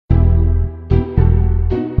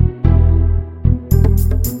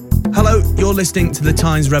You're listening to the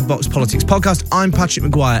Times Red Box Politics podcast. I'm Patrick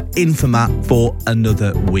Maguire, in for Matt for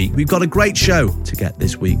another week. We've got a great show to get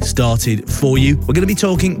this week started for you. We're going to be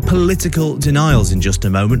talking political denials in just a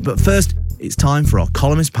moment, but first, it's time for our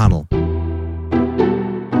columnist panel. The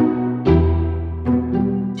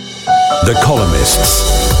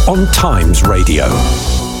Columnists on Times Radio.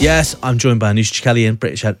 Yes, I'm joined by Anoosh Chakelian,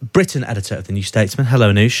 Britain editor of The New Statesman.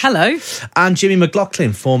 Hello, Anoosh. Hello. And Jimmy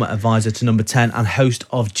McLaughlin, former advisor to Number 10 and host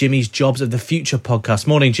of Jimmy's Jobs of the Future podcast.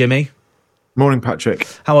 Morning, Jimmy. Morning, Patrick.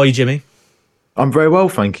 How are you, Jimmy? I'm very well,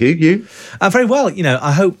 thank you. You? Very well. You know,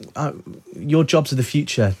 I hope your Jobs of the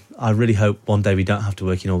Future, I really hope one day we don't have to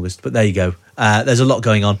work in August. But there you go. There's a lot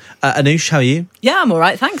going on. Anoosh, how are you? Yeah, I'm all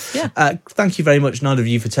right, thanks. Yeah. Thank you very much, neither of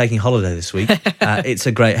you, for taking holiday this week. It's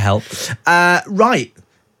a great help. Right.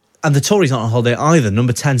 And the Tories aren't on holiday either.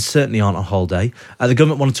 Number 10 certainly aren't on holiday. The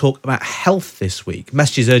government want to talk about health this week.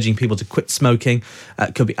 Messages urging people to quit smoking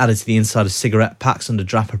could be added to the inside of cigarette packs under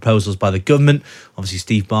draft proposals by the government. Obviously,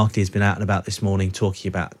 Steve Barclay has been out and about this morning talking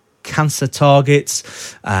about cancer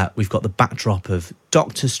targets. We've got the backdrop of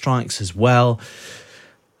doctor strikes as well.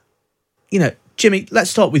 You know, Jimmy,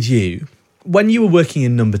 let's start with you. When you were working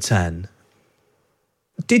in Number 10,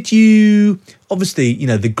 did you, obviously, you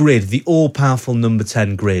know, the grid, the all-powerful Number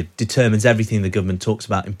 10 grid determines everything the government talks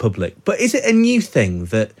about in public. But is it a new thing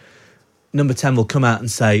that Number 10 will come out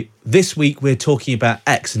and say, this week we're talking about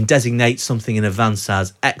X and designate something in advance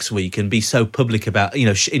as X week and be so public about, you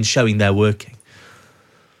know, in showing their working?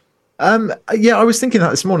 Yeah, I was thinking that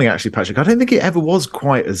this morning, actually, Patrick. I don't think it ever was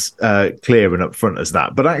quite as clear and upfront as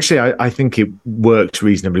that. But actually, I think it worked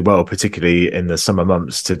reasonably well, particularly in the summer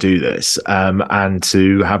months, to do this and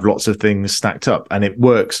to have lots of things stacked up. And it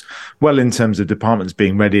works well in terms of departments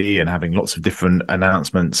being ready and having lots of different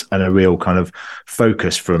announcements and a real kind of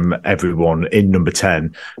focus from everyone in Number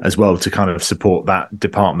 10 as well to kind of support that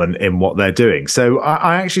department in what they're doing. So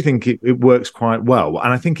I actually think it works quite well.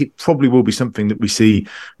 And I think it probably will be something that we see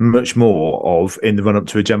much more of in the run-up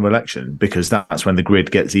to a general election, because that's when the grid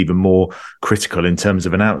gets even more critical in terms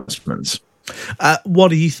of announcements. What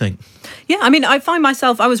do you think? Yeah, I mean, I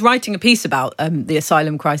was writing a piece about the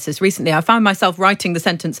asylum crisis recently. I found myself writing the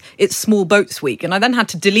sentence, it's Small Boats Week, and I then had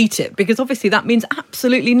to delete it because obviously that means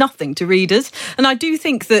absolutely nothing to readers. And I do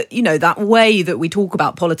think that, you know, that way that we talk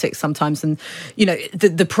about politics sometimes and, you know,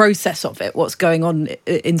 the process of it, what's going on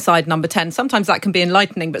inside Number 10, sometimes that can be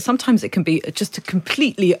enlightening, but sometimes it can be just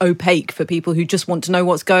completely opaque for people who just want to know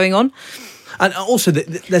what's going on. And also,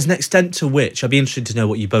 there's an extent to which, I'd be interested to know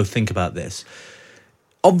what you both think about this.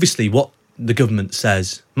 Obviously, what the government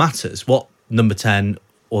says matters. What Number 10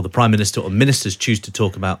 or the Prime Minister or ministers choose to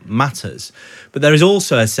talk about matters. But there is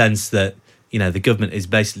also a sense that, you know, the government is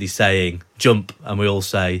basically saying, jump, and we all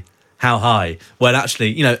say, how high? When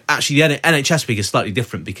actually, the NHS week is slightly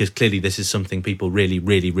different because clearly this is something people really,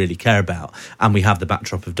 really, really care about. And we have the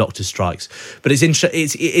backdrop of doctor strikes. But it's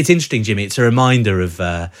interesting, Jimmy. It's a reminder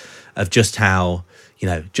of just how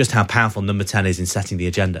powerful Number 10 is in setting the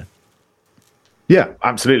agenda. Yeah,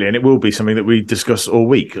 absolutely. And it will be something that we discuss all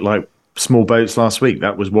week, like small boats last week.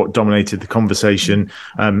 That was what dominated the conversation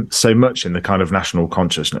so much in the kind of national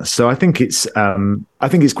consciousness. So I think it's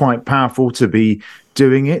quite powerful to be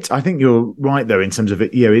doing it. I think you're right, though, in terms of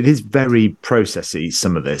it. You know, it is very processy,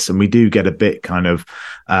 some of this, and we do get a bit kind of,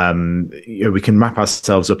 we can wrap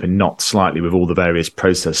ourselves up in knots slightly with all the various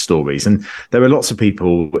process stories. And there are lots of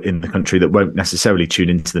people in the country that won't necessarily tune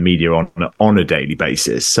into the media on a daily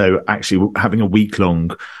basis. So actually having a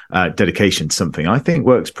week-long dedication to something, I think,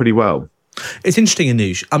 works pretty well. It's interesting,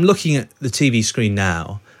 Anoosh. I'm looking at the TV screen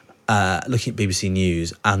now, looking at BBC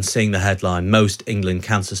News and seeing the headline, most England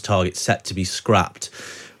cancer targets set to be scrapped.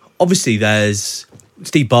 Obviously, there's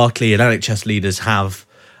Steve Barclay and NHS leaders have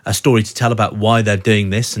a story to tell about why they're doing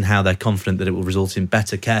this and how they're confident that it will result in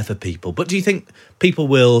better care for people. But do you think people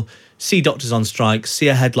will see doctors on strike, see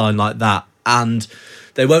a headline like that, and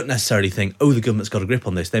they won't necessarily think, oh, the government's got a grip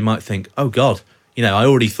on this? They might think, oh, God, you know, I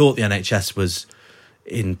already thought the NHS was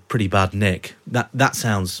in pretty bad nick. That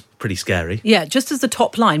sounds pretty scary. Yeah, just as the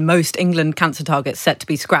top line, most England cancer targets set to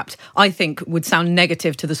be scrapped, I think would sound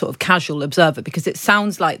negative to the sort of casual observer, because it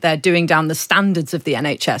sounds like they're doing down the standards of the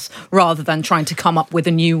NHS rather than trying to come up with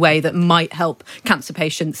a new way that might help cancer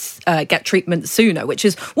patients get treatment sooner, which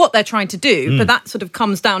is what they're trying to do. But that sort of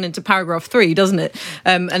comes down into paragraph 3, doesn't it?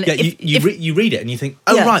 And you read it and you think,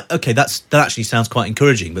 oh, yeah, right, okay, that actually sounds quite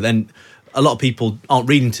encouraging. But then a lot of people aren't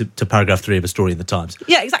reading to paragraph 3 of a story in the Times.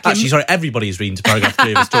 Yeah, exactly. Actually, sorry, everybody is reading to paragraph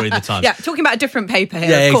 3 of a story in the Times. Yeah, talking about a different paper here.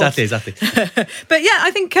 Yeah, of course. exactly. But yeah,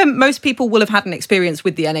 I think most people will have had an experience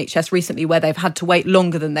with the NHS recently where they've had to wait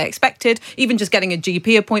longer than they expected. Even just getting a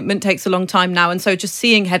GP appointment takes a long time now. And so just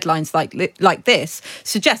seeing headlines like this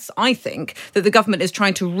suggests, I think, that the government is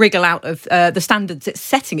trying to wriggle out of the standards it's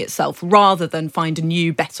setting itself rather than find a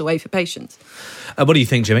new, better way for patients. What do you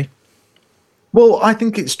think, Jimmy? Well, I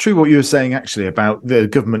think it's true what you were saying, actually, about the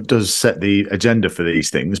government does set the agenda for these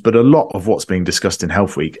things. But a lot of what's being discussed in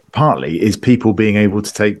Health Week, partly, is people being able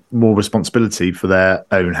to take more responsibility for their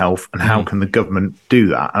own health and how can the government do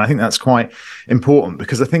that. And I think that's quite important,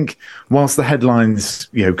 because I think whilst the headlines,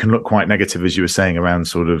 can look quite negative, as you were saying, around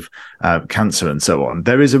sort of cancer and so on,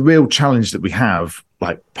 there is a real challenge that we have,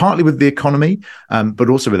 like partly with the economy, but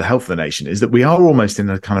also with the health of the nation, is that we are almost in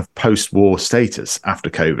a kind of post-war status after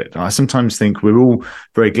COVID. And I sometimes think we're all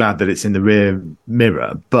very glad that it's in the rear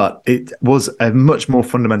mirror, but it was a much more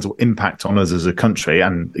fundamental impact on us as a country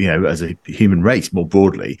and, as a human race more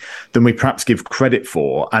broadly than we perhaps give credit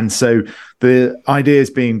for. And so the ideas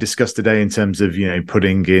being discussed today in terms of,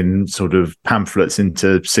 putting in sort of pamphlets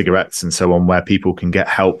into cigarettes and so on, where people can get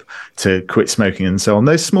help to quit smoking and so on,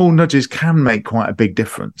 those small nudges can make quite a big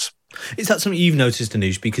difference. Is that something you've noticed,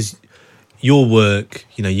 Anush? Because your work,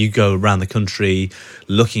 you go around the country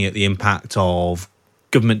looking at the impact of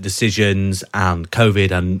government decisions and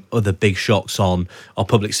COVID and other big shocks on our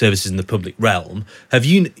public services in the public realm. Have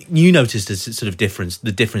you noticed a sort of difference,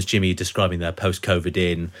 the difference, Jimmy, you're describing there post-COVID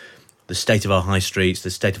in the state of our high streets, the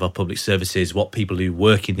state of our public services, what people who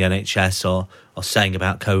work in the NHS are saying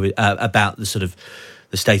about COVID, about the sort of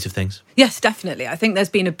the state of things? Yes, definitely. I think there's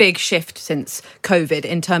been a big shift since COVID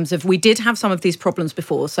in terms of we did have some of these problems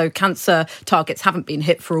before. So cancer targets haven't been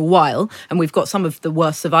hit for a while, and we've got some of the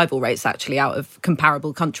worst survival rates actually out of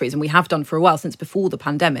comparable countries, and we have done for a while since before the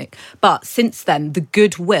pandemic. But since then, the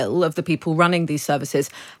goodwill of the people running these services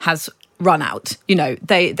has run out.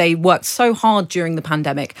 They worked so hard during the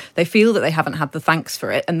pandemic. They feel that they haven't had the thanks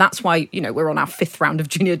for it. And that's why, we're on our 5th round of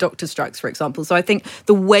junior doctor strikes, for example. So I think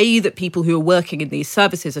the way that people who are working in these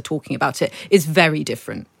services are talking about it is very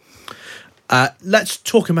different. Let's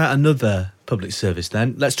talk about another public service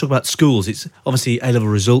then. Let's talk about schools. It's obviously A-level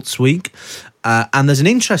results week. And there's an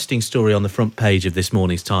interesting story on the front page of this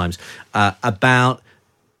morning's Times about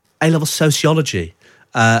A-level sociology.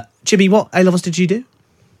 Jimmy, what A-levels did you do?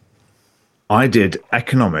 I did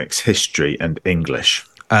economics, history and English.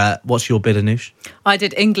 What's your bit, Anush? I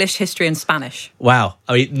did English, history and Spanish. Wow.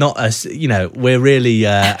 I mean, not us, we're really...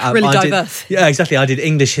 really diverse. Yeah, exactly. I did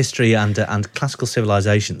English, history and classical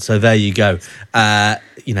civilization. So there you go.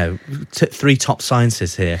 3 top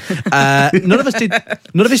sciences here. None of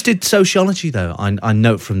us did sociology, though, I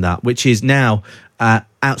note from that, which is now...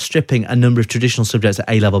 outstripping a number of traditional subjects at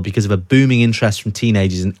A-level because of a booming interest from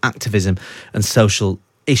teenagers in activism and social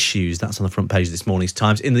issues. That's on the front page of this morning's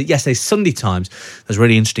Times. In the yesterday's Sunday Times, there's a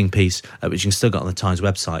really interesting piece, which you can still get on the Times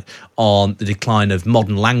website, on the decline of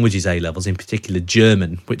modern languages A-levels, in particular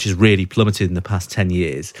German, which has really plummeted in the past 10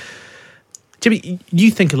 years. Jimmy,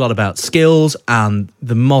 you think a lot about skills and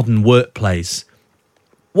the modern workplace.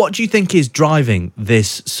 What do you think is driving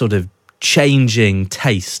this sort of changing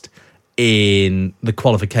taste in the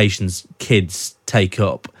qualifications kids take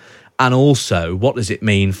up? And also, what does it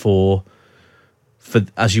mean for,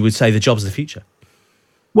 as you would say, the jobs of the future?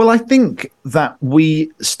 Well, I think that we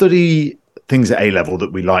study things at A-level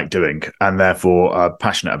that we like doing and therefore are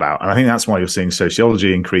passionate about. And I think that's why you're seeing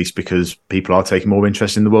sociology increase, because people are taking more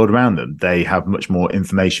interest in the world around them. They have much more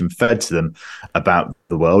information fed to them about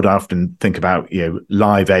the world. I often think about,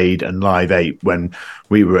 Live Aid and Live 8 when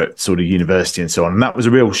we were at sort of university and so on. And that was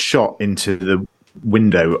a real shot into the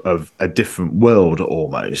window of a different world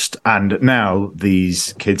almost, and now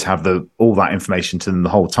these kids have all that information to them the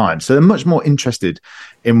whole time, so they're much more interested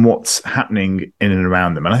in what's happening in and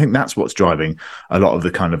around them, and I think that's what's driving a lot of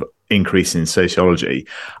the kind of increase in sociology.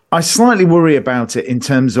 I slightly worry about it in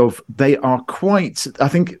terms of they are quite, I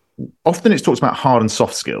think often it's talked about hard and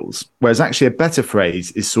soft skills, whereas actually a better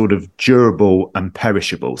phrase is sort of durable and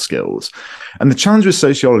perishable skills. And the challenge with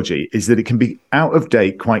sociology is that it can be out of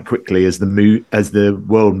date quite quickly as the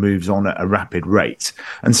world moves on at a rapid rate.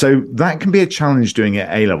 And so that can be a challenge doing it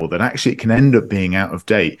at A-level, that actually it can end up being out of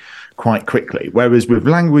date quite quickly. Whereas with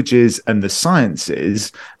languages and the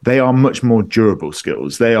sciences, they are much more durable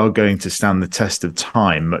skills. They are going to stand the test of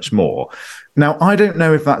time much more. Now, I don't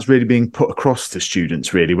know if that's really being put across to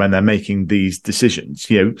students really when they're making these decisions.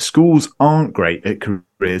 Schools aren't great at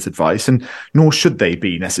careers advice, and nor should they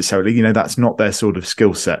be necessarily. That's not their sort of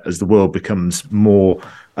skill set. As the world becomes more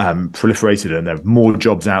proliferated and there are more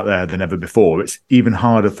jobs out there than ever before, it's even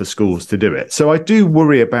harder for schools to do it. So I do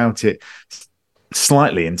worry about it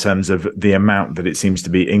slightly in terms of the amount that it seems to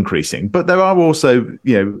be increasing. But there are also,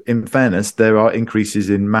 in fairness, there are increases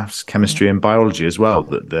in maths, chemistry and biology as well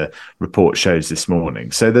that the report shows this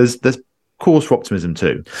morning. So there's cause for optimism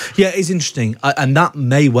too. Yeah, it's interesting. And that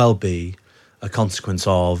may well be a consequence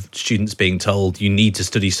of students being told you need to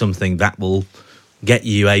study something that will get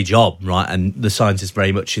you a job, right? And the scientists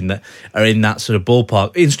very much are in that sort of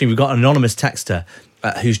ballpark. Interesting, we've got an anonymous texter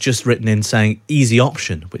who's just written in saying easy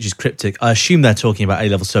option, which is cryptic. I assume they're talking about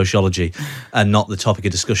A-level sociology and not the topic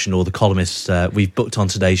of discussion or the columnists we've booked on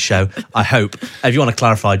today's show, I hope. If you want to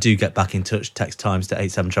clarify, do get back in touch. Text times to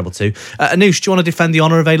 87222. Anoush, do you want to defend the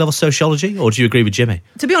honour of A-level sociology, or do you agree with Jimmy?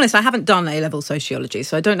 To be honest, I haven't done A-level sociology,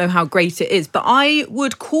 so I don't know how great it is, but I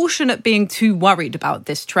would caution at being too worried about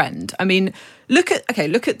this trend. I mean, look at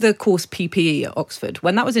the course PPE at Oxford.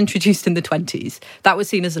 When that was introduced in the 20s, that was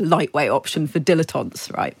seen as a lightweight option for dilettantes,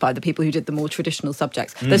 right, by the people who did the more traditional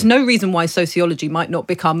subjects. There's no reason why sociology might not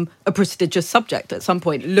become a prestigious subject at some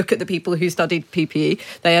point. Look at the people who studied PPE.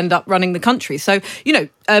 They end up running the country. So,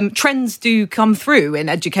 trends do come through in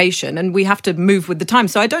education and we have to move with the time.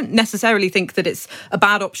 So I don't necessarily think that it's a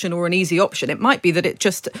bad option or an easy option. It might be that it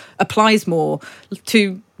just applies more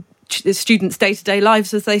to students' day-to-day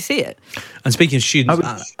lives as they see it. And speaking of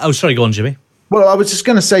students... sorry, go on, Jimmy. Well, I was just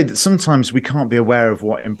going to say that sometimes we can't be aware of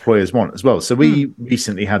what employers want as well. So we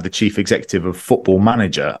recently had the chief executive of Football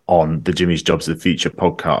Manager on the Jimmy's Jobs of the Future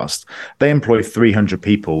podcast. They employ 300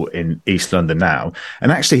 people in East London now.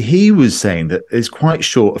 And actually, he was saying that it's quite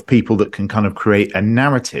short of people that can kind of create a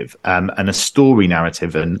narrative and a story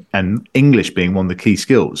narrative, and English being one of the key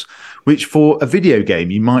skills, which for a video game,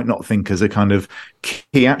 you might not think as a kind of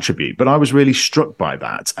key attribute. But I was really struck by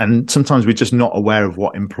that. And sometimes we're just not aware of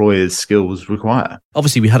what employers' skills require.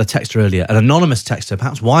 Obviously, we had a texter earlier, an anonymous texter,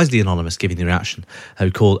 perhaps wisely anonymous, giving the reaction,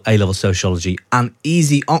 who called A-level sociology an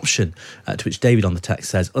easy option, to which David on the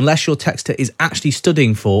text says, unless your texter is actually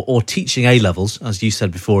studying for or teaching A-levels, as you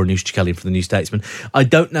said before, Anoush Chakelian from the New Statesman, I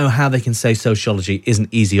don't know how they can say sociology is an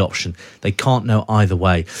easy option. They can't know either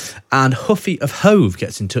way. And Huffy of Hove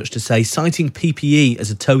gets in touch to say, citing PPE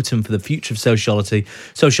as a totem for the future of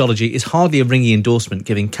sociology is hardly a ringing endorsement,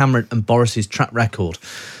 given Cameron and Boris's track record.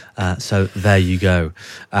 So there you go.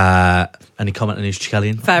 Any comment on Anoush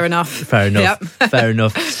Chakelian? Fair enough. Fair enough. Yep. Fair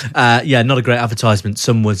enough. Not a great advertisement,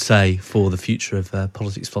 some would say, for the future of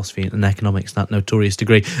politics, philosophy and economics, that notorious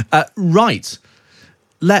degree. Right.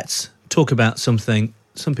 Let's talk about something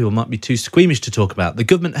some people might be too squeamish to talk about. The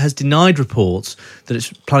government has denied reports that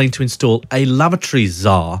it's planning to install a lavatory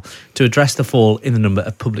czar to address the fall in the number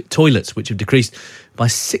of public toilets, which have decreased by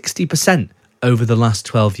 60% over the last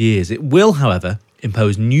 12 years. It will, however,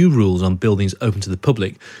 impose new rules on buildings open to the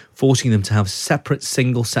public, forcing them to have separate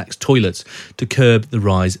single-sex toilets to curb the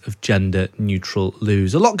rise of gender-neutral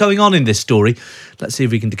loos. A lot going on in this story. Let's see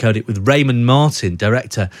if we can decode it with Raymond Martin,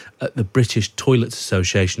 Director at the British Toilets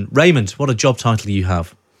Association. Raymond, what a job title you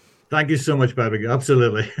have. Thank you so much, Babby.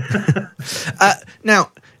 Absolutely.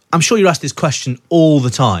 Now, I'm sure you're asked this question all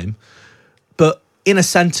the time, but in a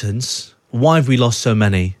sentence, why have we lost so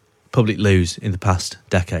many public loos in the past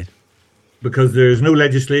decade? Because there's no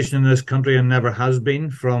legislation in this country and never has been,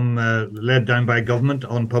 from laid down by government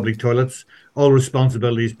on public toilets. All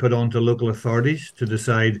responsibilities put on to local authorities to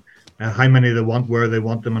decide how many they want, where they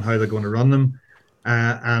want them and how they're going to run them.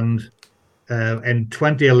 In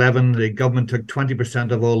 2011, the government took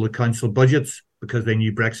 20% of all the council budgets because they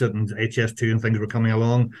knew Brexit and HS2 and things were coming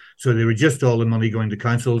along. So they reduced all the money going to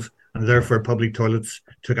councils, and therefore public toilets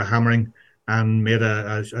took a hammering and made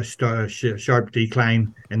a sharp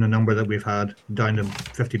decline in the number that we've had, down to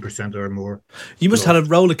 50% or more. You must have had a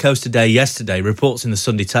rollercoaster day yesterday. Reports in the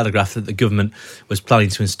Sunday Telegraph that the government was planning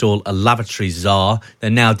to install a lavatory czar. They're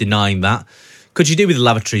now denying that. Could you do with the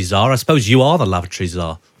lavatory czar? I suppose you are the lavatory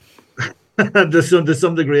czar. To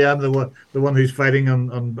some degree, I'm the one who's fighting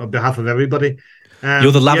on behalf of everybody.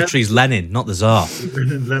 You're the lavatory's Lenin, not the czar.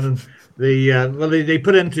 Lenin. They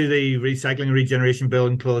put into the Recycling and Regeneration Bill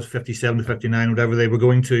in clause 57 to 59, whatever, they were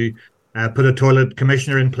going to put a toilet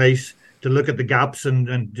commissioner in place to look at the gaps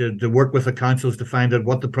and to work with the councils to find out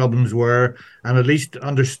what the problems were and at least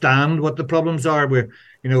understand what the problems are.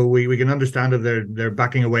 We can understand if they're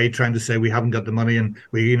backing away, trying to say we haven't got the money and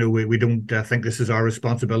we don't think this is our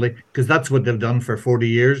responsibility, because that's what they've done for 40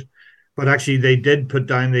 years. But actually, they did put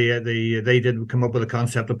down they did come up with a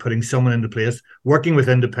concept of putting someone into place, working with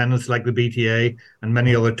independents like the BTA and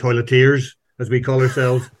many other toileteers, as we call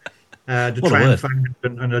ourselves, to try and find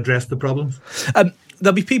and address the problems.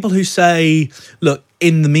 There'll be people who say, look,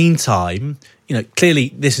 in the meantime,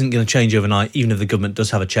 clearly this isn't going to change overnight, even if the government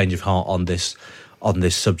does have a change of heart on this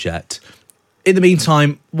subject. In the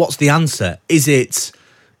meantime, what's the answer? Is it,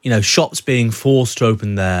 shops being forced to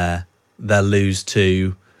open their loos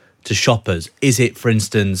to shoppers? Is it, for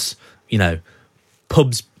instance,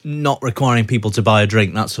 pubs not requiring people to buy a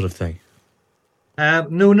drink, that sort of thing?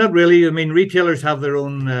 No, not really. I mean, retailers have their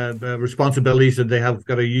own responsibilities, and they have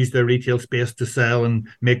got to use their retail space to sell and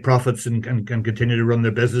make profits and continue to run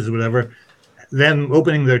their business or whatever. Them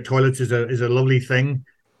opening their toilets is a lovely thing,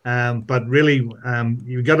 but really,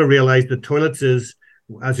 you've got to realise that toilets is,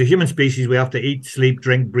 as a human species, we have to eat, sleep,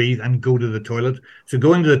 drink, breathe, and go to the toilet. So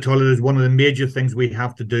going to the toilet is one of the major things we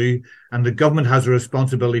have to do, and the government has a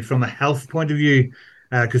responsibility from a health point of view,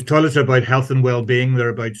 because toilets are about health and well-being. They're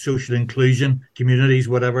about social inclusion, communities,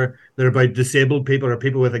 whatever. They're about disabled people or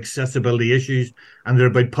people with accessibility issues, and they're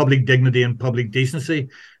about public dignity and public decency.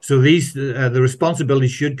 So these the responsibility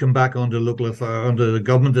should come back onto onto the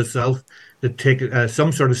government itself to take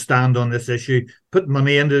some sort of stand on this issue, put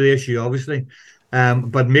money into the issue, obviously.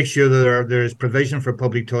 But make sure that there is provision for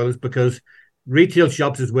public toilets, because retail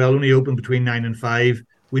shops as well only open between 9 and 5.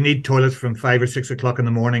 We need toilets from 5 or 6 o'clock in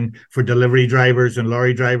the morning for delivery drivers and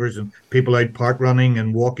lorry drivers and people out park running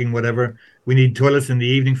and walking, whatever. We need toilets in the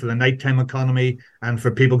evening for the nighttime economy and for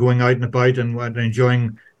people going out and about and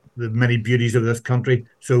enjoying the many beauties of this country.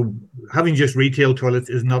 So having just retail toilets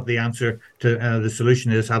is not the answer. The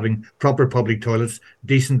solution is having proper public toilets,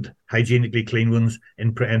 decent, hygienically clean ones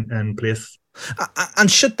in place. And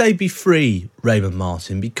should they be free, Raymond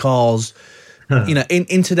Martin? Because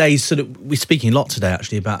in today's we're speaking a lot today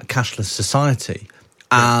actually about a cashless society,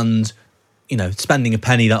 and spending a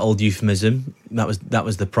penny, that old euphemism, that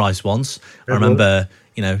was the price once. I remember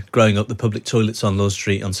growing up, the public toilets on Lord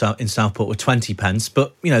Street in Southport were 20 pence,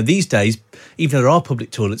 but these days, even though there are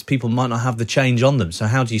public toilets, people might not have the change on them. So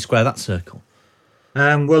how do you square that circle?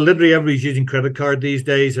 Well, literally everybody's using credit card these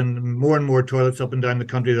days, and more toilets up and down the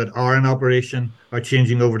country that are in operation are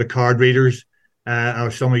changing over to card readers, or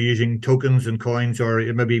some are using tokens and coins, or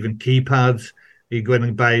maybe even keypads. You go in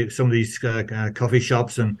and buy some of these coffee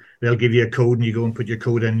shops, and they'll give you a code, and you go and put your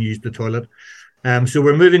code in and use the toilet. So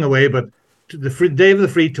we're moving away, but the day of the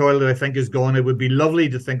free toilet, I think, is gone. It would be lovely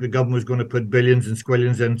to think the government was going to put billions and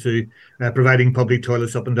squillions into providing public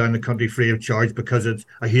toilets up and down the country free of charge, because it's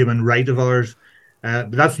a human right of ours.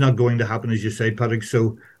 But that's not going to happen, as you say, Patrick.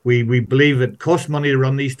 So we believe it costs money to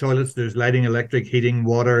run these toilets. There's lighting, electric, heating,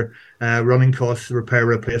 water, running costs, repair,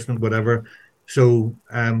 replacement, whatever. So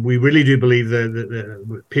we really do believe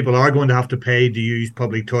that people are going to have to pay to use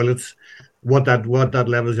public toilets. What that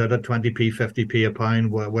levels out at 20p, 50p a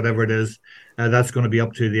pound, whatever it is, that's going to be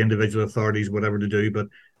up to the individual authorities, whatever to do. But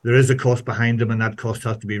there is a cost behind them, and that cost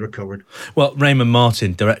has to be recovered. Well, Raymond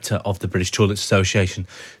Martin, Director of the British Toilets Association,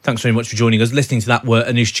 thanks very much for joining us. Listening to that were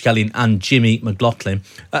Anoosh Chakelian and Jimmy McLaughlin.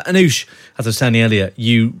 Anoosh, as I was saying earlier,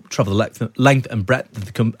 you travel the length and breadth of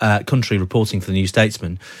the country reporting for the New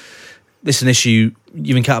Statesman. This is an issue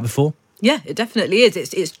you've encountered before? Yeah, it definitely is.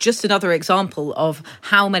 It's just another example of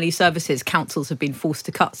how many services councils have been forced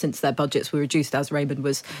to cut since their budgets were reduced, as Raymond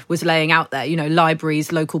was laying out there.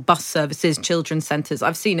 Libraries, local bus services, children's centres.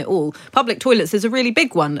 I've seen it all. Public toilets is a really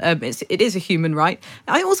big one. It is a human right.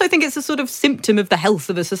 I also think it's a sort of symptom of the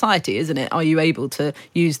health of a society, isn't it? Are you able to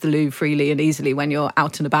use the loo freely and easily when you're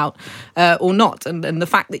out and about or not? And the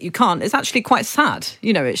fact that you can't is actually quite sad.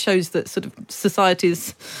 It shows that sort of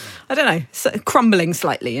society's, I don't know, crumbling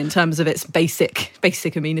slightly in terms of its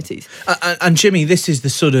basic amenities. And Jimmy, this is the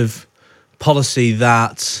sort of policy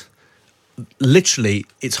that literally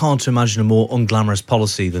it's hard to imagine a more unglamorous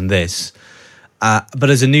policy than this. But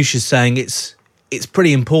as Anoosh is saying, it's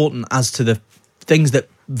pretty important as to the things that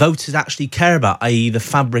voters actually care about, i.e. the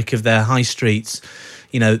fabric of their high streets,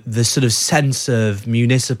 the sort of sense of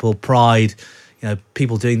municipal pride,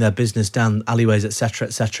 people doing their business down alleyways, etc.,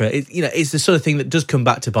 etc. It's the sort of thing that does come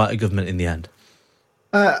back to bite a government in the end.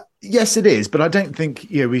 Yes, it is, but I don't think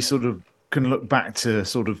we sort of can look back to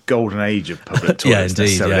sort of golden age of public Yeah, toilets indeed,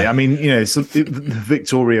 necessarily. yeah. I mean, the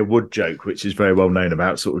Victoria Wood joke, which is very well known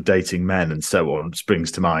about sort of dating men and so on,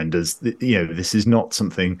 springs to mind as, this is not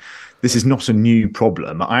a new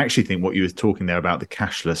problem. I actually think what you were talking there about the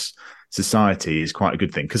cashless society is quite a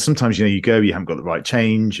good thing, because sometimes you haven't got the right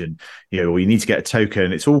change, and or you need to get a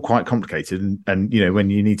token. It's all quite complicated, and when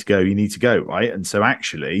you need to go, right? And so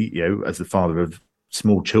actually, as the father of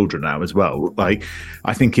small children now as well, like,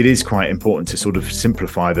 I think it is quite important to sort of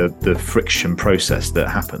simplify the friction process that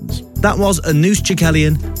happens. That was Anoush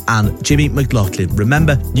Chakelian and Jimmy McLaughlin.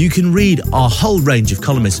 Remember, you can read our whole range of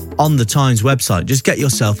columnists on the Times website. Just get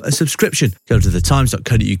yourself a subscription. Go to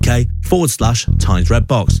thetimes.co.uk/Times Red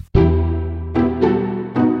Box.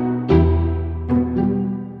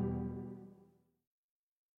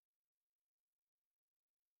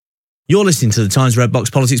 You're listening to the Times Red Box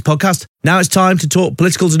Politics Podcast. Now it's time to talk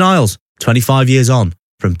political denials. 25 years on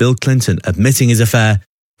from Bill Clinton admitting his affair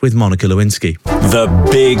with Monica Lewinsky. The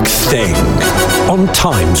Big Thing on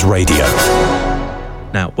Times Radio.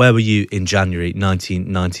 Now, where were you in January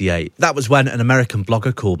 1998? That was when an American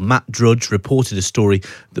blogger called Matt Drudge reported a story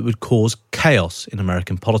that would cause chaos in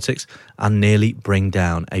American politics and nearly bring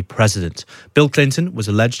down a president. Bill Clinton was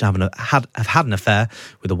alleged to have had an affair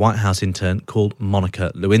with a White House intern called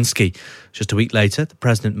Monica Lewinsky. Just a week later, the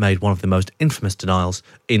president made one of the most infamous denials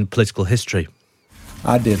in political history.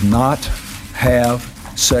 I did not have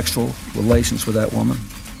sexual relations with that woman,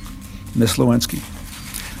 Miss Lewinsky.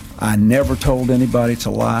 I never told anybody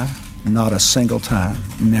to lie, not a single time,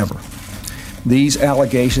 never. These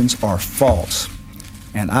allegations are false,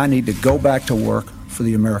 and I need to go back to work for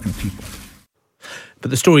the American people.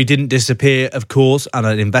 But the story didn't disappear, of course, and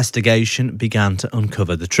an investigation began to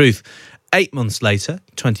uncover the truth. 8 months later,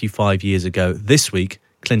 25 years ago this week,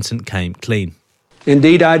 Clinton came clean.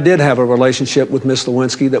 Indeed, I did have a relationship with Miss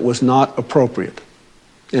Lewinsky that was not appropriate.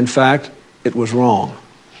 In fact, it was wrong.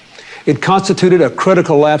 It constituted a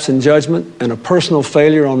critical lapse in judgment and a personal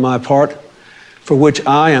failure on my part for which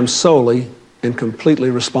I am solely and completely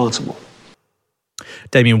responsible.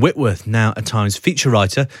 Damien Whitworth, now a Times feature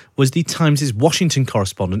writer, was the Times' Washington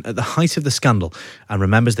correspondent at the height of the scandal and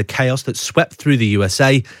remembers the chaos that swept through the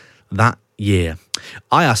USA that year.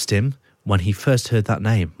 I asked him when he first heard that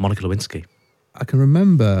name, Monica Lewinsky. I can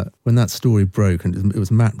remember when that story broke, and it was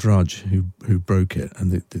Matt Drudge who broke it,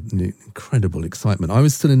 and the incredible excitement. I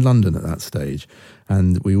was still in London at that stage,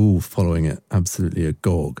 and we were all following it absolutely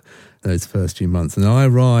agog those first few months. And I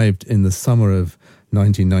arrived in the summer of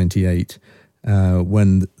 1998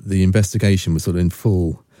 when the investigation was sort of in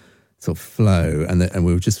full sort of flow, and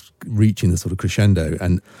we were just reaching the sort of crescendo.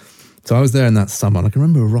 And so I was there in that summer, and I can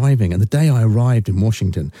remember arriving, and the day I arrived in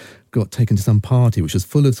Washington, got taken to some party which was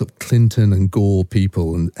full of sort of Clinton and Gore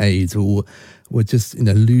people and aides who were just,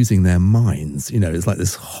 losing their minds. It's like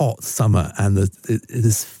this hot summer and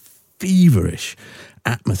this feverish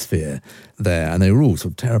atmosphere there, and they were all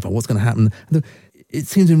sort of terrified. What's going to happen? It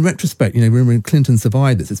seems in retrospect, when Clinton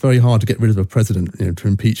survived this, it's very hard to get rid of a president, to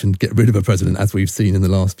impeach and get rid of a president, as we've seen in the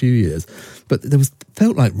last few years. But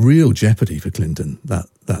felt like real jeopardy for Clinton that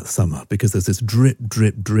summer, because there's this drip,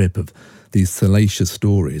 drip, drip of these salacious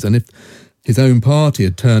stories. And if his own party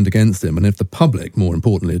had turned against him, and if the public, more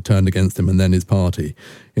importantly, had turned against him and then his party,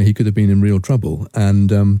 he could have been in real trouble.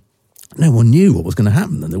 And no one knew what was going to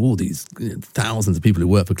happen. And there were all these thousands of people who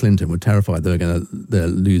worked for Clinton were terrified they were going to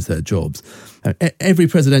lose their jobs. Every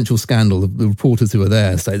presidential scandal, the reporters who were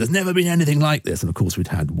there say, there's never been anything like this. And of course, we'd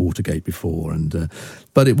had Watergate before.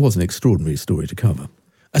 But it was an extraordinary story to cover.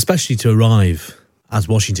 Especially to arrive as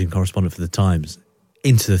Washington correspondent for the Times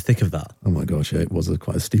into the thick of that. Oh my gosh, it was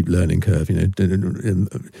quite a steep learning curve,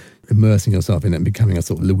 immersing yourself in it and becoming a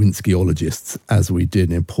sort of Lewinskyologist as we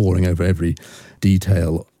did, poring over every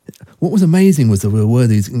detail. What was amazing was that there were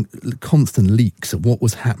these constant leaks of what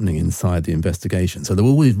was happening inside the investigation. So there were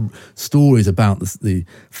always stories about the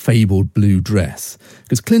fabled blue dress.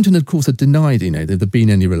 Because Clinton, of course, had denied, there'd been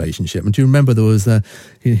any relationship. And do you remember there was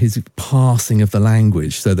his passing of the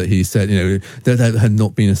language, so that he said, there had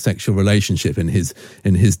not been a sexual relationship in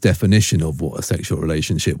his definition of what a sexual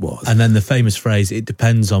relationship was. And then the famous phrase, it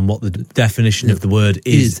depends on what the definition of the word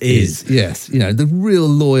is. Yes, the real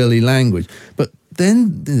lawyerly language. But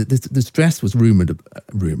then this dress was rumoured,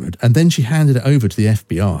 and then she handed it over to the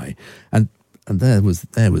FBI, and there was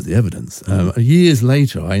the evidence. Years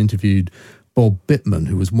later, I interviewed Bob Bittman,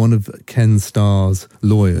 who was one of Ken Starr's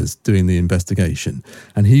lawyers doing the investigation,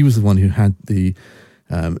 and he was the one who had the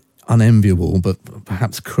unenviable but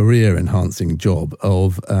perhaps career-enhancing job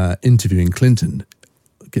of interviewing Clinton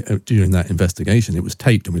during that investigation. It was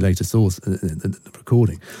taped, and we later saw the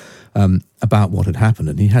recording. about what had happened,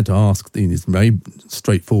 and he had to ask these very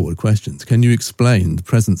straightforward questions. Can you explain the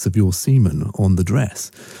presence of your semen on the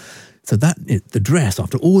dress? So the dress,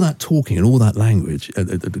 after all that talking and all that language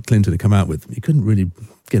that Clinton had come out with, he couldn't really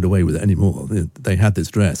get away with it anymore. They had this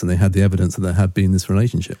dress and they had the evidence that there had been this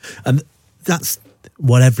relationship. And that's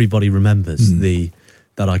what everybody remembers,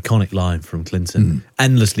 that iconic line from Clinton,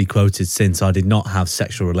 endlessly quoted since: I did not have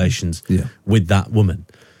sexual relations with that woman.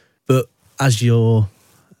 But as you're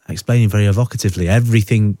explaining very evocatively,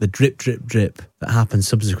 everything, the drip, drip, drip that happened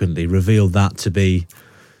subsequently revealed that to be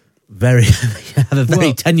have a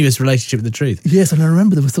very tenuous relationship with the truth. Yes, and I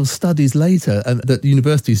remember there were sort of studies later that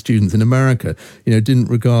university students in America, didn't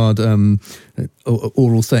regard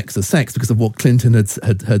oral sex as sex because of what Clinton had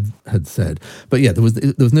said. But yeah, there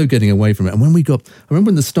was no getting away from it. And I remember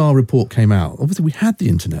when the Starr report came out. Obviously, we had the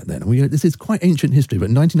internet then. This is quite ancient history, but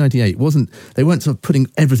in 1998 they weren't sort of putting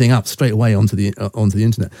everything up straight away onto the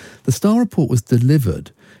internet. The Starr report was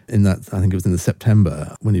delivered in that, I think it was in the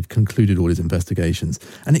September, when he'd concluded all his investigations.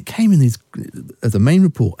 And it came in these as a main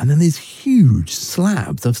report, and then these huge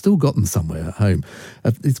slabs, I've still got them somewhere at home,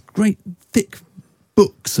 of these great thick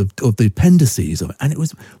books of the appendices of it. And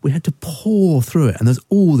we had to pore through it, and there's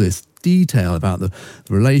all this detail about the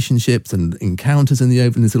relationships and encounters in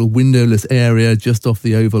this little windowless area just off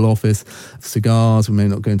the Oval Office, cigars. We may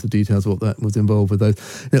not go into details of what that was involved with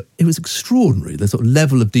those. It was extraordinary, the sort of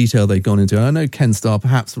level of detail they'd gone into. And I know Ken Starr,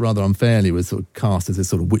 perhaps rather unfairly, was sort of cast as this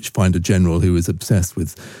sort of witchfinder general who was obsessed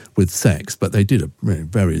with sex, but they did a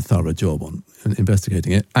very thorough job on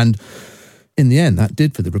investigating it. And in the end, that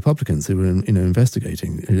did for the Republicans who were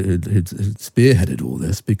investigating, who'd spearheaded all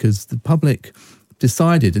this, because the public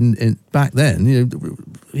decided back then,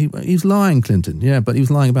 he was lying, Clinton, but he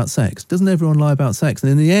was lying about sex. Doesn't everyone lie about sex?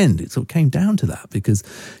 And in the end, it sort of came down to that, because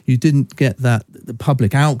you didn't get the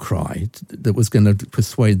public outcry that was going to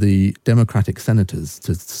persuade the Democratic senators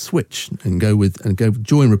to switch and go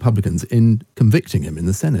join Republicans in convicting him in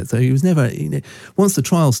the Senate. So he was never. Once the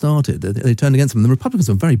trial started, they turned against him. The Republicans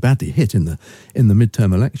were very badly hit in the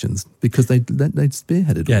midterm elections because they'd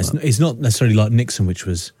spearheaded. Yeah, it's not necessarily like Nixon, which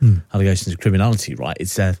was allegations of criminality. Right,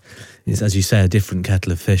 it's as you say, a different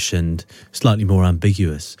kettle of fish and slightly more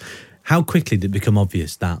ambiguous. How quickly did it become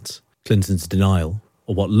obvious that Clinton's denial,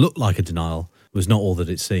 or what looked like a denial, was not all that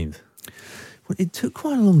it seemed? Well, it took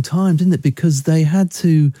quite a long time, didn't it? Because they had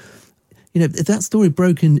to, that story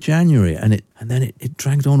broke in January, and then it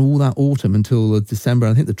dragged on all that autumn until December.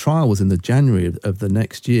 I think the trial was in the January of the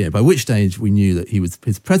next year, by which stage we knew that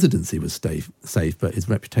his presidency was safe, but his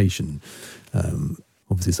reputation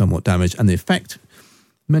obviously somewhat damaged. And the effect,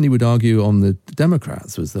 many would argue, on the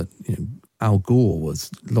Democrats was that Al Gore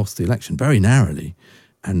lost the election very narrowly,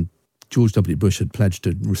 and George W. Bush had pledged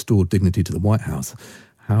to restore dignity to the White House.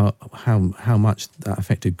 How much that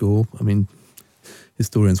affected Gore? I mean,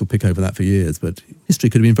 historians will pick over that for years, but history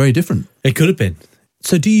could have been very different. It could have been.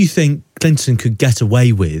 So do you think Clinton could get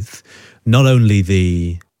away with not only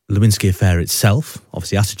the Lewinsky affair itself,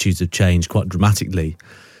 obviously attitudes have changed quite dramatically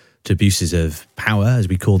to abuses of power, as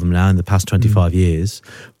we call them now, in the past 25 years,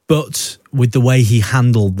 but with the way he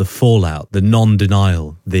handled the fallout, the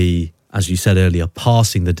non-denial, as you said earlier,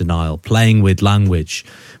 parsing the denial, playing with language?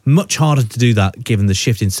 Much harder to do that given the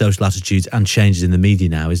shift in social attitudes and changes in the media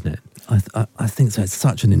now, isn't it? I think so. It's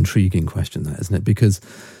such an intriguing question, that, isn't it? Because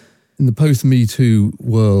in the post-Me Too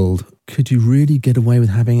world, could you really get away with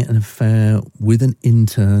having an affair with an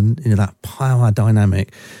intern, that power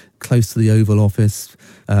dynamic close to the Oval Office,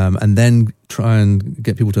 and then try and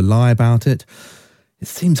get people to lie about it? It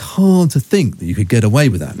seems hard to think that you could get away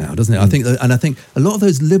with that now, doesn't it? I think a lot of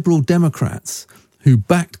those liberal Democrats who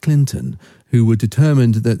backed Clinton, who were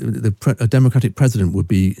determined that a Democratic president would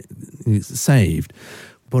be saved.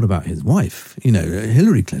 What about his wife,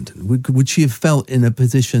 Hillary Clinton? Would she have felt in a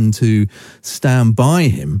position to stand by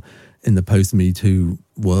him in the post-Me Too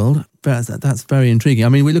world? That's very intriguing. I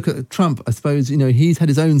mean, we look at Trump, I suppose, he's had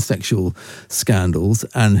his own sexual scandals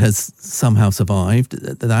and has somehow survived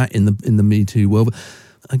that in the Me Too world.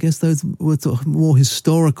 I guess those were sort of more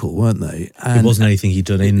historical, weren't they? And it wasn't anything he'd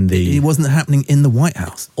done in the... It wasn't happening in the White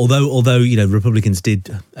House. Although Republicans did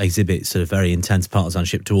exhibit sort of very intense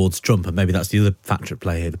partisanship towards Trump, and maybe that's the other factor at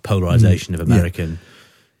play here, the polarisation of American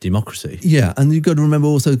democracy. Yeah, and you've got to remember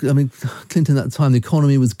also, I mean, Clinton at the time, the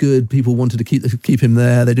economy was good, people wanted to keep him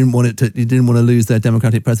there, they didn't want to lose their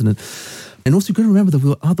Democratic president. And also you've got to remember there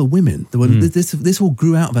were other women. There were this all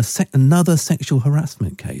grew out of another sexual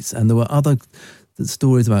harassment case, and there were other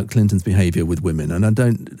stories about Clinton's behaviour with women, and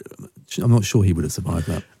I'm not sure he would have survived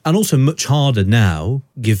that. And also much harder now,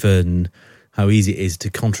 given how easy it is to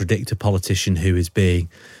contradict a politician who is being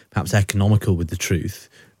perhaps economical with the truth,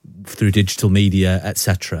 through digital media,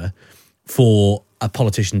 etc., for a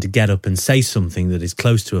politician to get up and say something that is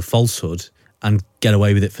close to a falsehood and get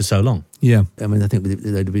away with it for so long. Yeah, I mean, I think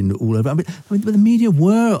they'd have been all over. I mean, but the media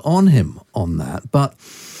were on him on that, but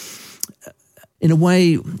in a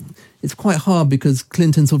way, it's quite hard because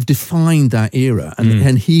Clinton sort of defined that era,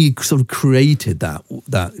 and he sort of created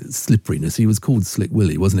that slipperiness. He was called Slick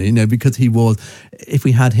Willy, wasn't he? You know, because he was. If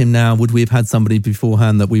we had him now, would we have had somebody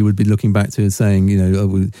beforehand that we would be looking back to and saying, you know,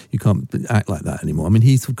 oh, you can't act like that anymore? I mean,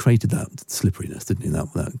 he sort of created that slipperiness, didn't he?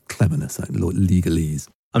 That cleverness, that legalese.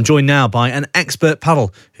 I'm joined now by an expert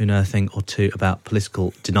panel who know a thing or two about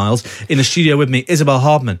political denials. In the studio with me, Isabel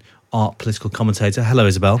Hardman, our political commentator. Hello,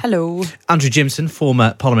 Isabel. Hello. Andrew Jimson,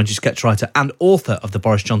 former parliamentary sketch writer and author of the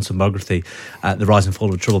Boris Johnson biography, The Rise and Fall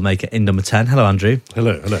of a Troublemaker, in Number 10. Hello, Andrew.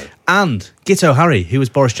 Hello. And Gitto Harry, who was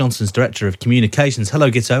Boris Johnson's Director of Communications. Hello,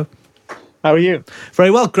 Gitto. How are you? Very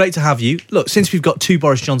well, great to have you. Look, since we've got two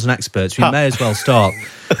Boris Johnson experts, we may as well start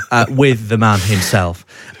with the man himself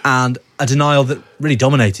and a denial that really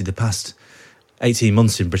dominated the past 18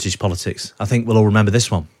 months in British politics. I think we'll all remember this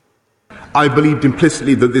one. I believed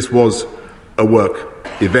implicitly that this was a work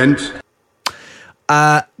event.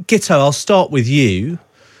 Gitto, I'll start with you.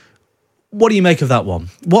 What do you make of that one?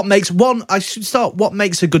 What makes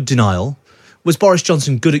a good denial? Was Boris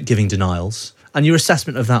Johnson good at giving denials? And your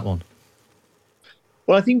assessment of that one?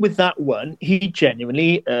 Well, I think with that one, he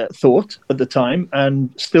genuinely thought at the time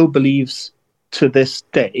and still believes to this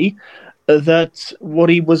day that what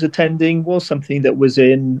he was attending was something that was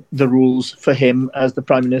in the rules for him as the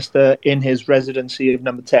Prime Minister in his residency of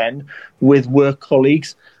Number 10 with work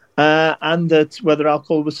colleagues, and that whether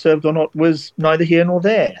alcohol was served or not was neither here nor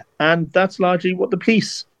there. And that's largely what the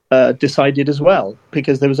police decided as well,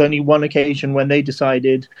 because there was only one occasion when they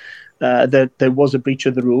decided that there was a breach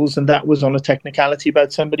of the rules, and that was on a technicality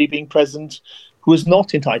about somebody being present who was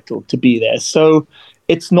not entitled to be there. So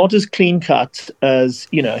it's not as clean cut as,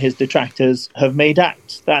 you know, his detractors have made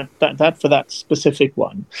out that for that specific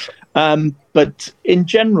one. But in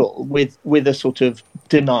general, with a sort of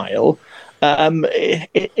denial,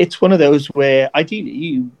 it's one of those where ideally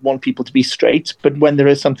you want people to be straight, but when there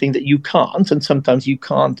is something that you can't, and sometimes you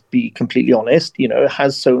can't be completely honest, you know,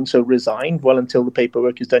 has so-and-so resigned? Well, until the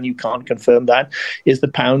paperwork is done, you can't confirm that. Is the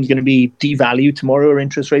pound going to be devalued tomorrow, or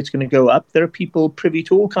interest rates going to go up? There are people privy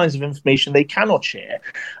to all kinds of information they cannot share,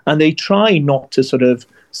 and they try not to sort of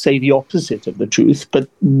say the opposite of the truth. But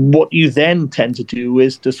what you then tend to do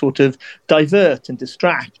is to sort of divert and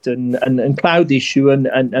distract and cloud the issue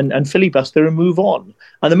and filibuster and move on.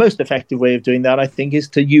 And the most effective way of doing that, I think, is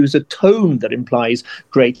to use a tone that implies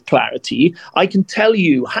great clarity. I can tell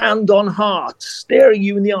you, hand on heart, staring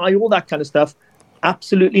you in the eye, all that kind of stuff,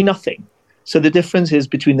 absolutely nothing. So the difference is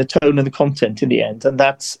between the tone and the content in the end, and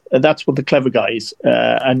that's what the clever guys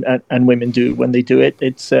and women do when they do it.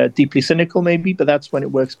 It's deeply cynical, maybe, but that's when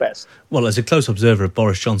it works best. Well, as a close observer of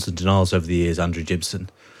Boris Johnson denials over the years, Andrew Gibson,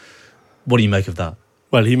 what do you make of that?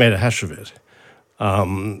 Well, he made a hash of it.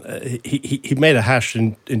 He made a hash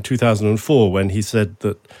in 2004 when he said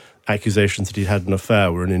that accusations that he had an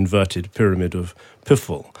affair were an inverted pyramid of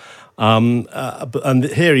piffle. And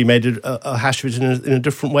here he made a hash of it in a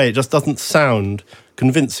different way. It just doesn't sound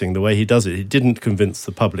convincing the way he does it. It didn't convince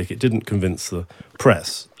the public. It didn't convince the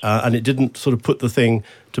press. And it didn't sort of put the thing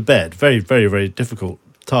to bed. Very, very, very difficult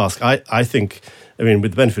task. I think, I mean,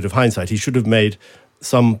 with the benefit of hindsight, he should have made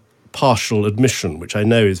some partial admission, which I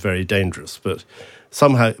know is very dangerous. But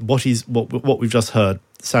somehow what we've just heard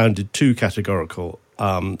sounded too categorical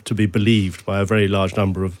to be believed by a very large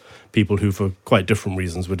number of people who, for quite different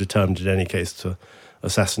reasons, were determined in any case to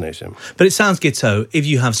assassinate him. But it sounds, Gitto, if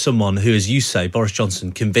you have someone who, as you say, Boris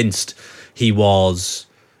Johnson, convinced he was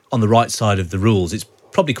on the right side of the rules, it's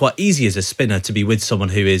probably quite easy as a spinner to be with someone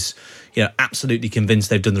who is, you know, absolutely convinced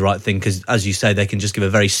they've done the right thing, because, as you say, they can just give a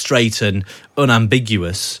very straight and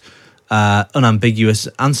unambiguous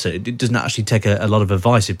answer. It doesn't actually take a lot of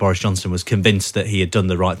advice if Boris Johnson was convinced that he had done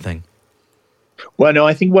the right thing. Well, no,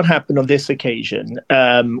 I think what happened on this occasion,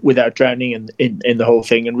 without drowning in the whole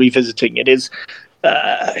thing and revisiting it, is,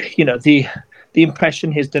 the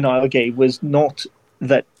impression his denial gave was not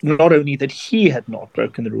only that he had not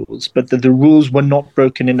broken the rules, but that the rules were not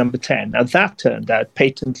broken in Number 10. Now, that turned out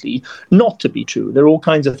patently not to be true. There are all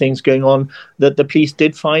kinds of things going on that the police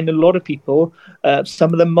did find a lot of people,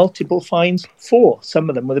 some of them multiple fines for. Some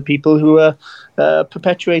of them were the people who were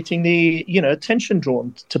perpetuating the, attention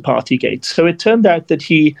drawn to Partygate. So it turned out that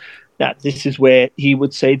this is where he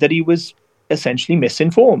would say that he was essentially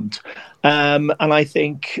misinformed. And I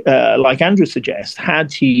think, like Andrew suggests,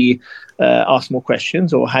 had he asked more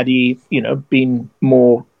questions, or had he, been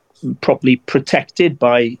more properly protected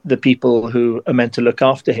by the people who are meant to look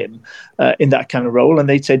after him in that kind of role. And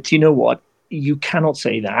they said, do you know what? You cannot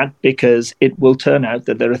say that, because it will turn out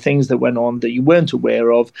that there are things that went on that you weren't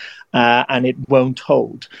aware of, and it won't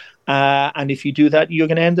hold. And if you do that, you're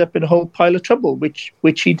going to end up in a whole pile of trouble,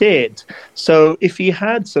 which he did. So if he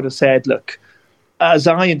had sort of said, look, as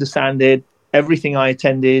I understand it, everything I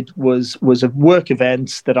attended was a work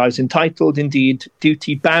event that I was entitled, indeed,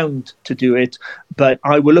 duty bound to do it. But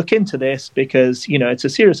I will look into this because, it's a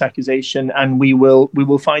serious accusation, and we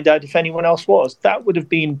will find out if anyone else was. That would have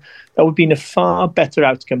been a far better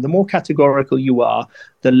outcome. The more categorical you are,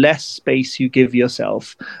 the less space you give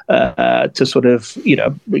yourself to sort of,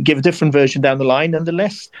 give a different version down the line, and the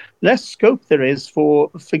less scope there is for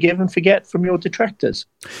forgive and forget from your detractors.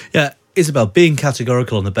 Yeah. Isabel, being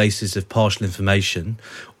categorical on the basis of partial information,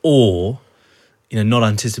 or, not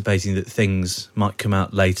anticipating that things might come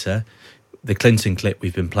out later. The Clinton clip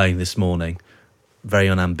we've been playing this morning, very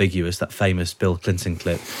unambiguous, that famous Bill Clinton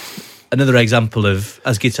clip. Another example of,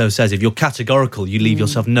 as Guto says, if you're categorical, you leave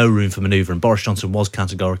yourself no room for manoeuvre. And Boris Johnson was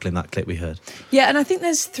categorical in that clip we heard. Yeah, and I think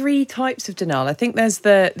there's three types of denial. I think there's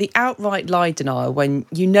the outright lie denial, when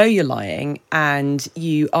you know you're lying and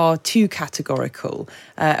you are too categorical.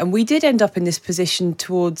 And we did end up in this position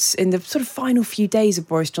in the sort of final few days of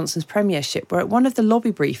Boris Johnson's premiership, where at one of the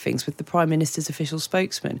lobby briefings with the Prime Minister's official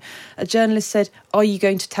spokesman, a journalist said, "Are you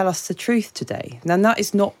going to tell us the truth today?" Now, that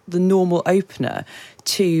is not the normal opener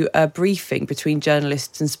to a briefing between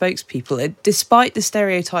journalists and spokespeople. Despite the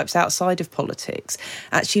stereotypes outside of politics,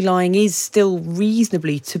 actually lying is still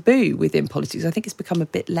reasonably taboo within politics. I think it's become a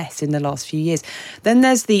bit less in the last few years. Then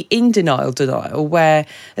there's the in-denial denial, where,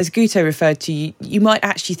 as Guto referred to, you might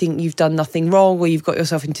actually think you've done nothing wrong, or you've got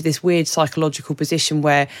yourself into this weird psychological position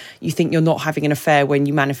where you think you're not having an affair when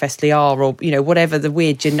you manifestly are, or, whatever the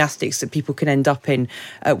weird gymnastics that people can end up in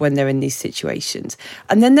when they're in these situations.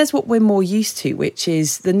 And then there's what we're more used to, which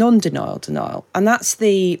is the non-denial denial. And that's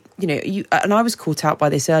and I was caught out by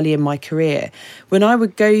this early in my career, when I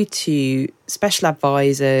would go to special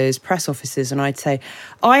advisors, press officers, and I'd say,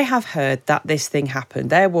 I have heard that this thing happened.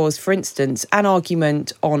 There was, for instance, an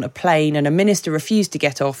argument on a plane, and a minister refused to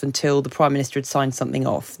get off until the Prime Minister had signed something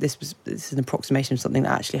off. This is an approximation of something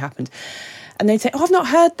that actually happened. And they'd say, I've not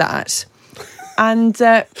heard that. And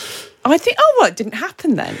I think, it didn't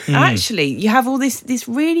happen then. Actually, you have all these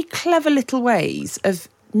really clever little ways of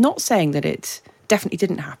not saying that it definitely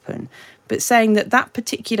didn't happen, but saying that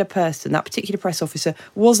particular person, that particular press officer,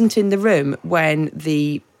 wasn't in the room when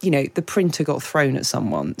the printer got thrown at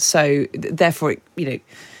someone. So therefore,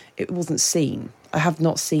 it wasn't seen. I have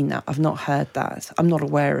not seen that. I've not heard that. I'm not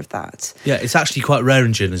aware of that. Yeah, it's actually quite rare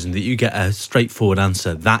in journalism that you get a straightforward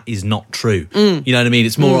answer. That is not true. You know what I mean?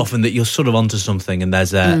 It's more often that you're sort of onto something, and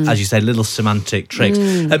there's, as you say, little semantic tricks.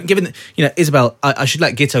 Given, Isabel, I should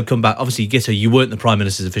let Guto come back. Obviously, Guto, you weren't the Prime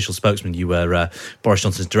Minister's official spokesman. You were Boris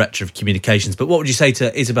Johnson's Director of Communications. But what would you say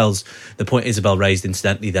to the point Isabel raised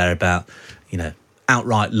incidentally there about,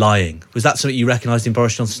 outright lying? Was that something you recognised in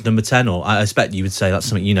Boris Johnson's number 10? Or I expect you would say that's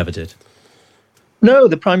something you never did. No,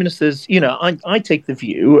 the Prime Minister's, I take the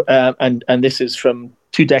view, and this is from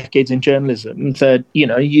 2 decades in journalism, that,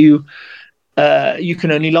 you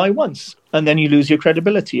can only lie once, and then you lose your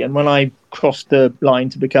credibility. And when I crossed the line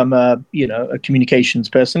to become a communications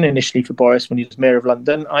person, initially for Boris when he was Mayor of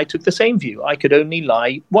London, I took the same view. I could only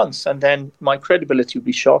lie once, and then my credibility would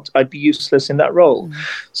be shot. I'd be useless in that role.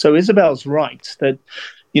 So Isabel's right that,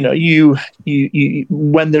 you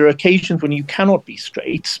when there are occasions when you cannot be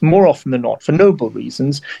straight, more often than not, for noble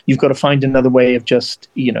reasons, you've got to find another way of just,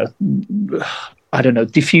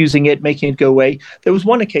 diffusing it, making it go away. There was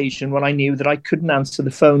one occasion when I knew that I couldn't answer the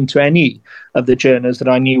phone to any of the journalists that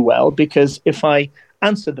I knew well, because if I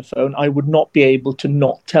answered the phone, I would not be able to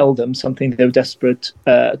not tell them something they were desperate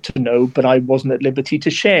to know, but I wasn't at liberty to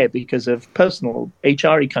share because of personal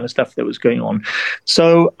HR-y kind of stuff that was going on.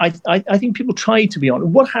 So I think people tried to be honest.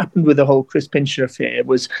 What happened with the whole Chris Pincher affair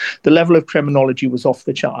was the level of criminology was off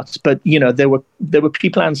the charts, but there were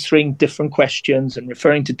people answering different questions and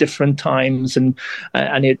referring to different times, and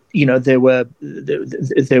it there were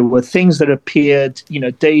things that appeared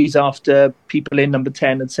days after people in number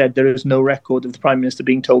 10 had said there is no record of the Prime Minister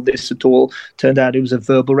being told this at all. Turned out it was a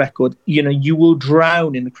verbal record. You will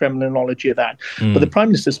drown in the criminology of that. But the Prime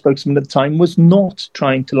Minister's spokesman at the time was not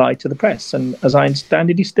trying to lie to the press. And as I understand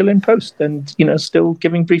it, he's still in post and, still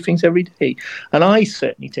giving briefings every day. And I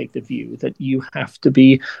certainly take the view that you have to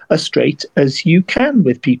be as straight as you can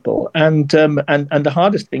with people. And the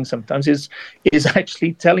hardest thing sometimes is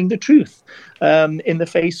actually telling the truth in the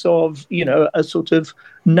face of, a sort of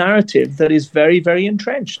narrative that is very, very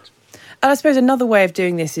entrenched. I suppose another way of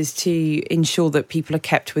doing this is to ensure that people are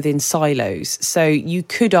kept within silos. So you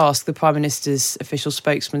could ask the Prime Minister's official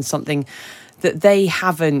spokesman something that they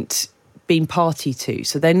haven't been party to.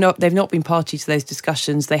 So they've not been party to those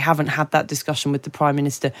discussions. They haven't had that discussion with the Prime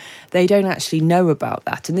Minister. They don't actually know about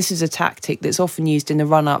that. And this is a tactic that's often used in the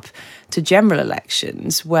run-up to general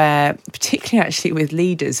elections, where, particularly actually with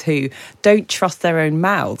leaders who don't trust their own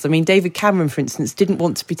mouths. I mean, David Cameron, for instance, didn't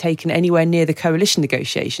want to be taken anywhere near the coalition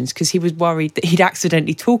negotiations because he was worried that he'd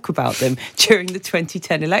accidentally talk about them during the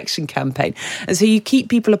 2010 election campaign. And so you keep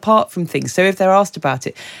people apart from things. So if they're asked about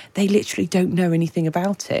it, they literally don't know anything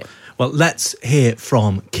about it. Well, let's hear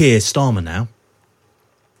from Keir Starmer now.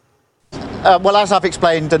 Well, as I've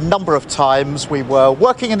explained a number of times, we were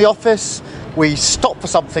working in the office, we stopped for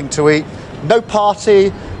something to eat, no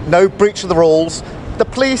party, no breach of the rules. The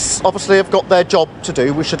police obviously have got their job to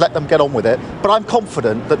do, we should let them get on with it, but I'm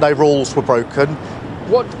confident that no rules were broken.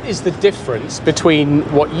 What is the difference between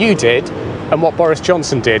what you did and what Boris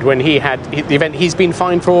Johnson did when he had the event he's been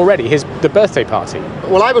fined for already, the birthday party?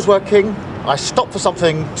 Well, I was working, I stopped for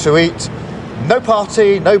something to eat, no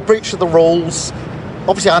party, no breach of the rules.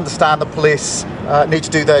 Obviously, I understand the police need to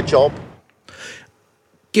do their job.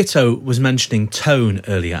 Gitto was mentioning tone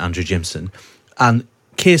earlier, Andrew Jimson, and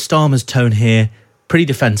Keir Starmer's tone here, pretty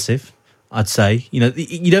defensive, I'd say. You know,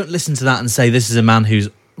 you don't listen to that and say this is a man who's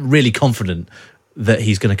really confident that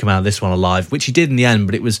he's going to come out of this one alive, which he did in the end,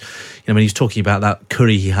 but it was, you know, when he was talking about that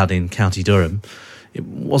curry he had in County Durham, it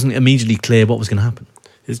wasn't immediately clear what was going to happen.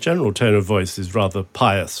 His general tone of voice is rather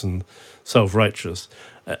pious and self-righteous.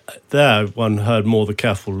 There, one heard more the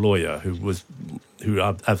careful lawyer who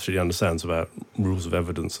absolutely understands about rules of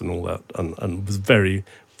evidence and all that, and was very,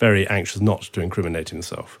 very anxious not to incriminate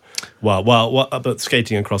himself. But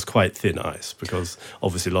skating across quite thin ice, because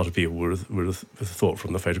obviously a lot of people would have thought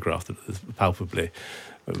from the photograph that palpably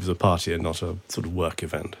it was a party and not a sort of work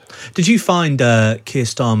event. Did you find Keir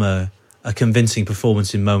Starmer a convincing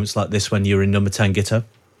performance in moments like this when you were in number 10, Gitto?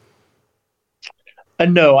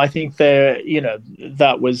 No, I think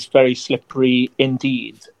that was very slippery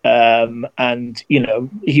indeed. And,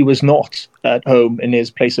 he was not at home in his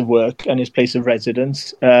place of work and his place of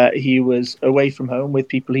residence. He was away from home with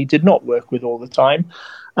people he did not work with all the time.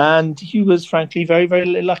 And he was, frankly, very, very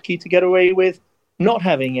lucky to get away with not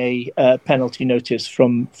having a penalty notice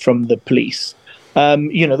from the police.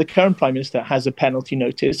 The current Prime Minister has a penalty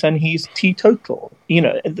notice and he's teetotal.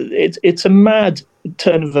 It's a mad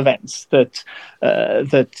turn of events that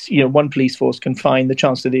one police force can fine the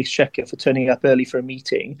Chancellor of the Exchequer for turning up early for a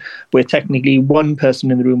meeting where technically one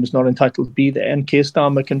person in the room was not entitled to be there, and Keir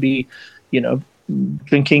Starmer can be,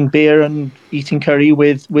 drinking beer and eating curry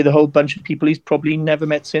with a whole bunch of people he's probably never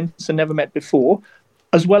met since and never met before,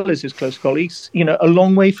 as well as his close colleagues, a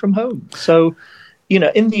long way from home. So,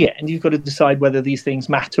 in the end, you've got to decide whether these things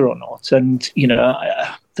matter or not. And,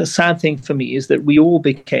 the sad thing for me is that we all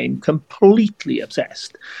became completely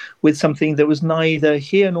obsessed with something that was neither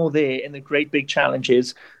here nor there in the great big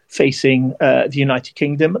challenges facing the United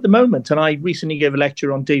Kingdom at the moment. And I recently gave a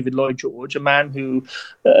lecture on David Lloyd George, a man who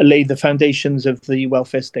laid the foundations of the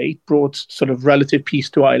welfare state, brought sort of relative peace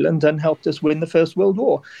to Ireland and helped us win the First World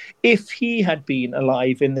War. If he had been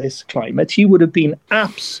alive in this climate, he would have been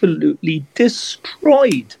absolutely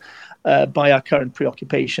destroyed by our current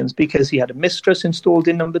preoccupations, because he had a mistress installed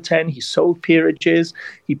in number 10. He sold peerages.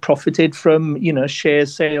 He profited from, share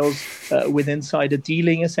sales with insider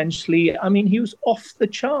dealing, essentially. I mean, he was off the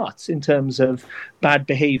charts in terms of bad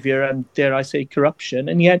behaviour and, dare I say, corruption.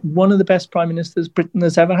 And yet one of the best prime ministers Britain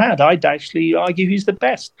has ever had. I'd actually argue he's the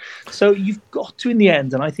best. So you've got to, in the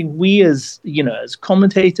end, and I think we as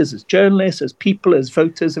commentators, as journalists, as people, as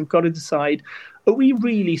voters have got to decide, are we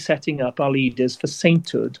really setting up our leaders for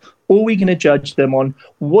sainthood, or are we going to judge them on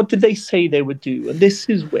what did they say they would do? And this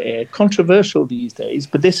is where, controversial these days,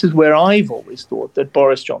 but this is where I've always thought that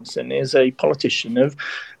Boris Johnson is a politician of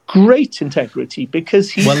great integrity, because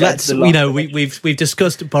he we've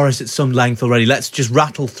discussed Boris at some length already. Let's just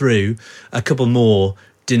rattle through a couple more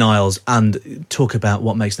denials and talk about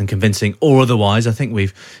what makes them convincing or otherwise. I think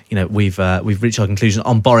we've reached our conclusion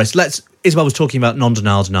on Boris. Isabel was talking about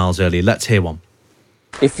denials earlier. Let's hear one.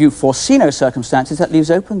 If you foresee no circumstances, that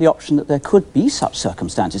leaves open the option that there could be such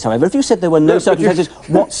circumstances. However, if you said there were no circumstances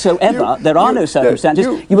whatsoever, there are no circumstances,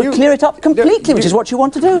 you would clear it up completely, which is what you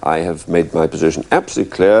want to do. I have made my position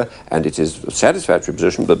absolutely clear, and it is a satisfactory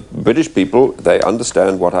position, but British people, they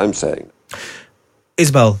understand what I'm saying.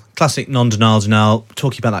 Isabel, classic non-denial,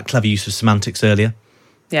 talking about that clever use of semantics earlier.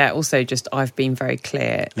 Yeah, also just I've been very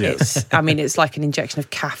clear. Yes. It's like an injection of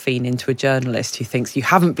caffeine into a journalist who thinks you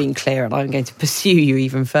haven't been clear and I'm going to pursue you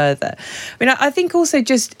even further. I think also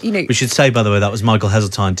just, We should say, by the way, that was Michael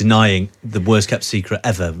Heseltine denying the worst kept secret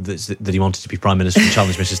ever that he wanted to be Prime Minister and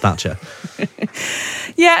challenge Mrs Thatcher.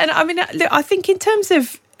 Yeah, and look, I think in terms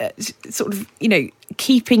of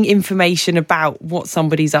keeping information about what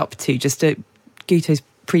somebody's up to, just to Guto's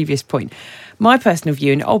previous point, my personal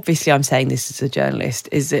view, and obviously I'm saying this as a journalist,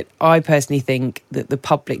 is that I personally think that the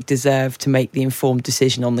public deserve to make the informed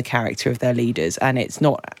decision on the character of their leaders, and it's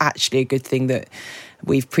not actually a good thing that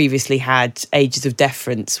we've previously had ages of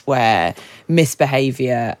deference where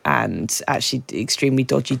misbehaviour and actually extremely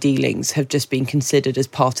dodgy dealings have just been considered as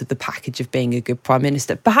part of the package of being a good Prime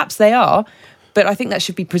Minister. Perhaps they are, but I think that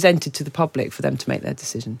should be presented to the public for them to make their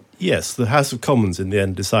decision. Yes, the House of Commons in the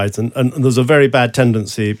end decides, and there's a very bad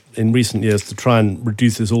tendency in recent years to try and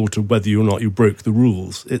reduce this all to whether or not you broke the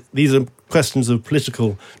rules. These are questions of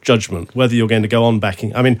political judgment, whether you're going to go on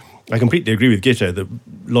backing. I completely agree with Guto that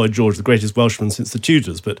Lloyd George, the greatest Welshman since the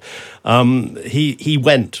Tudors, but he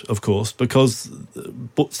went, of course, because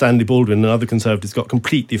Stanley Baldwin and other Conservatives got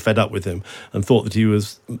completely fed up with him and thought that he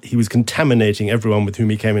was contaminating everyone with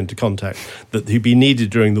whom he came into contact, that he'd be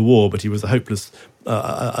needed during the war, but he was a hopeless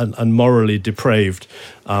and morally depraved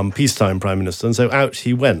peacetime Prime Minister, and so out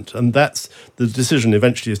he went. And that's the decision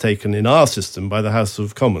eventually is taken in our system by the House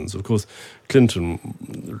of Commons. Of course,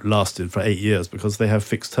 Clinton lasted for 8 years because they have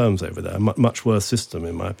fixed terms over there. A much worse system,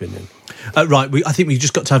 in my opinion. Right, I think we've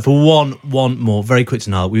just got time for one more, very quick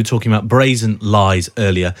to Niall. We were talking about brazen lies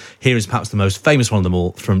earlier. Here is perhaps the most famous one of them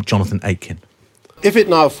all from Jonathan Aitken. If it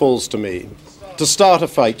now falls to me to start a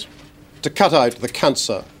fight to cut out the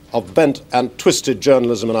cancer of bent and twisted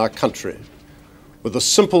journalism in our country with the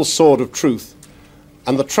simple sword of truth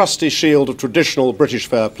and the trusty shield of traditional British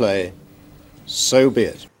fair play, so be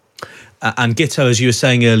it. And Guto, as you were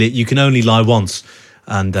saying earlier, you can only lie once.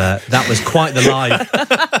 And that was quite the lie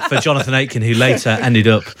for Jonathan Aitken, who later ended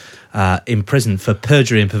up in prison for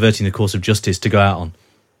perjury and perverting the course of justice to go out on.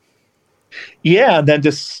 Yeah, and then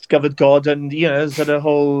discovered God and, has had a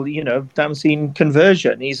whole, Damascene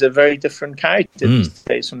conversion. He's a very different character these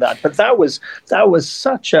days from that. But that was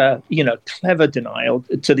such a, clever denial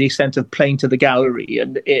to the extent of playing to the gallery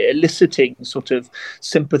and eliciting sort of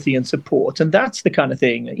sympathy and support. And that's the kind of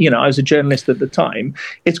thing, I was a journalist at the time.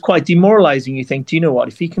 It's quite demoralizing. You think, do you know what?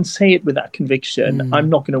 If he can say it with that conviction, I'm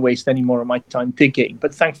not going to waste any more of my time digging.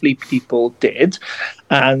 But thankfully, people did.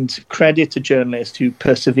 And credit to journalists who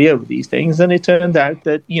persevere with these things. And it turned out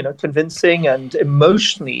that, convincing and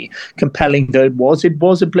emotionally compelling though it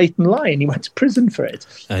was a blatant lie, and he went to prison for it.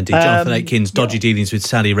 Indeed, Jonathan Aitken's dodgy dealings with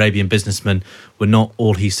Saudi Arabian businessmen were not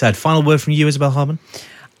all he said. Final word from you, Isabel Hardman?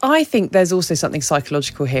 I think there's also something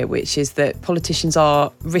psychological here, which is that politicians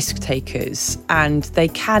are risk takers and they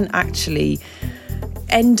can actually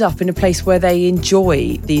end up in a place where they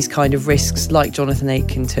enjoy these kind of risks like Jonathan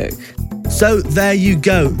Aitken took. So there you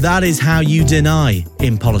go. That is how you deny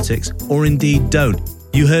in politics, or indeed don't.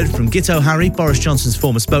 You heard from Guto Harry, Boris Johnson's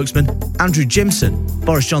former spokesman, Andrew Jimson,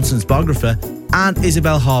 Boris Johnson's biographer, and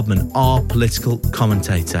Isabel Hardman, our political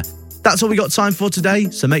commentator. That's all we got time for today,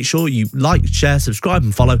 so make sure you like, share, subscribe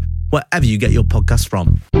and follow wherever you get your podcasts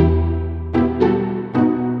from.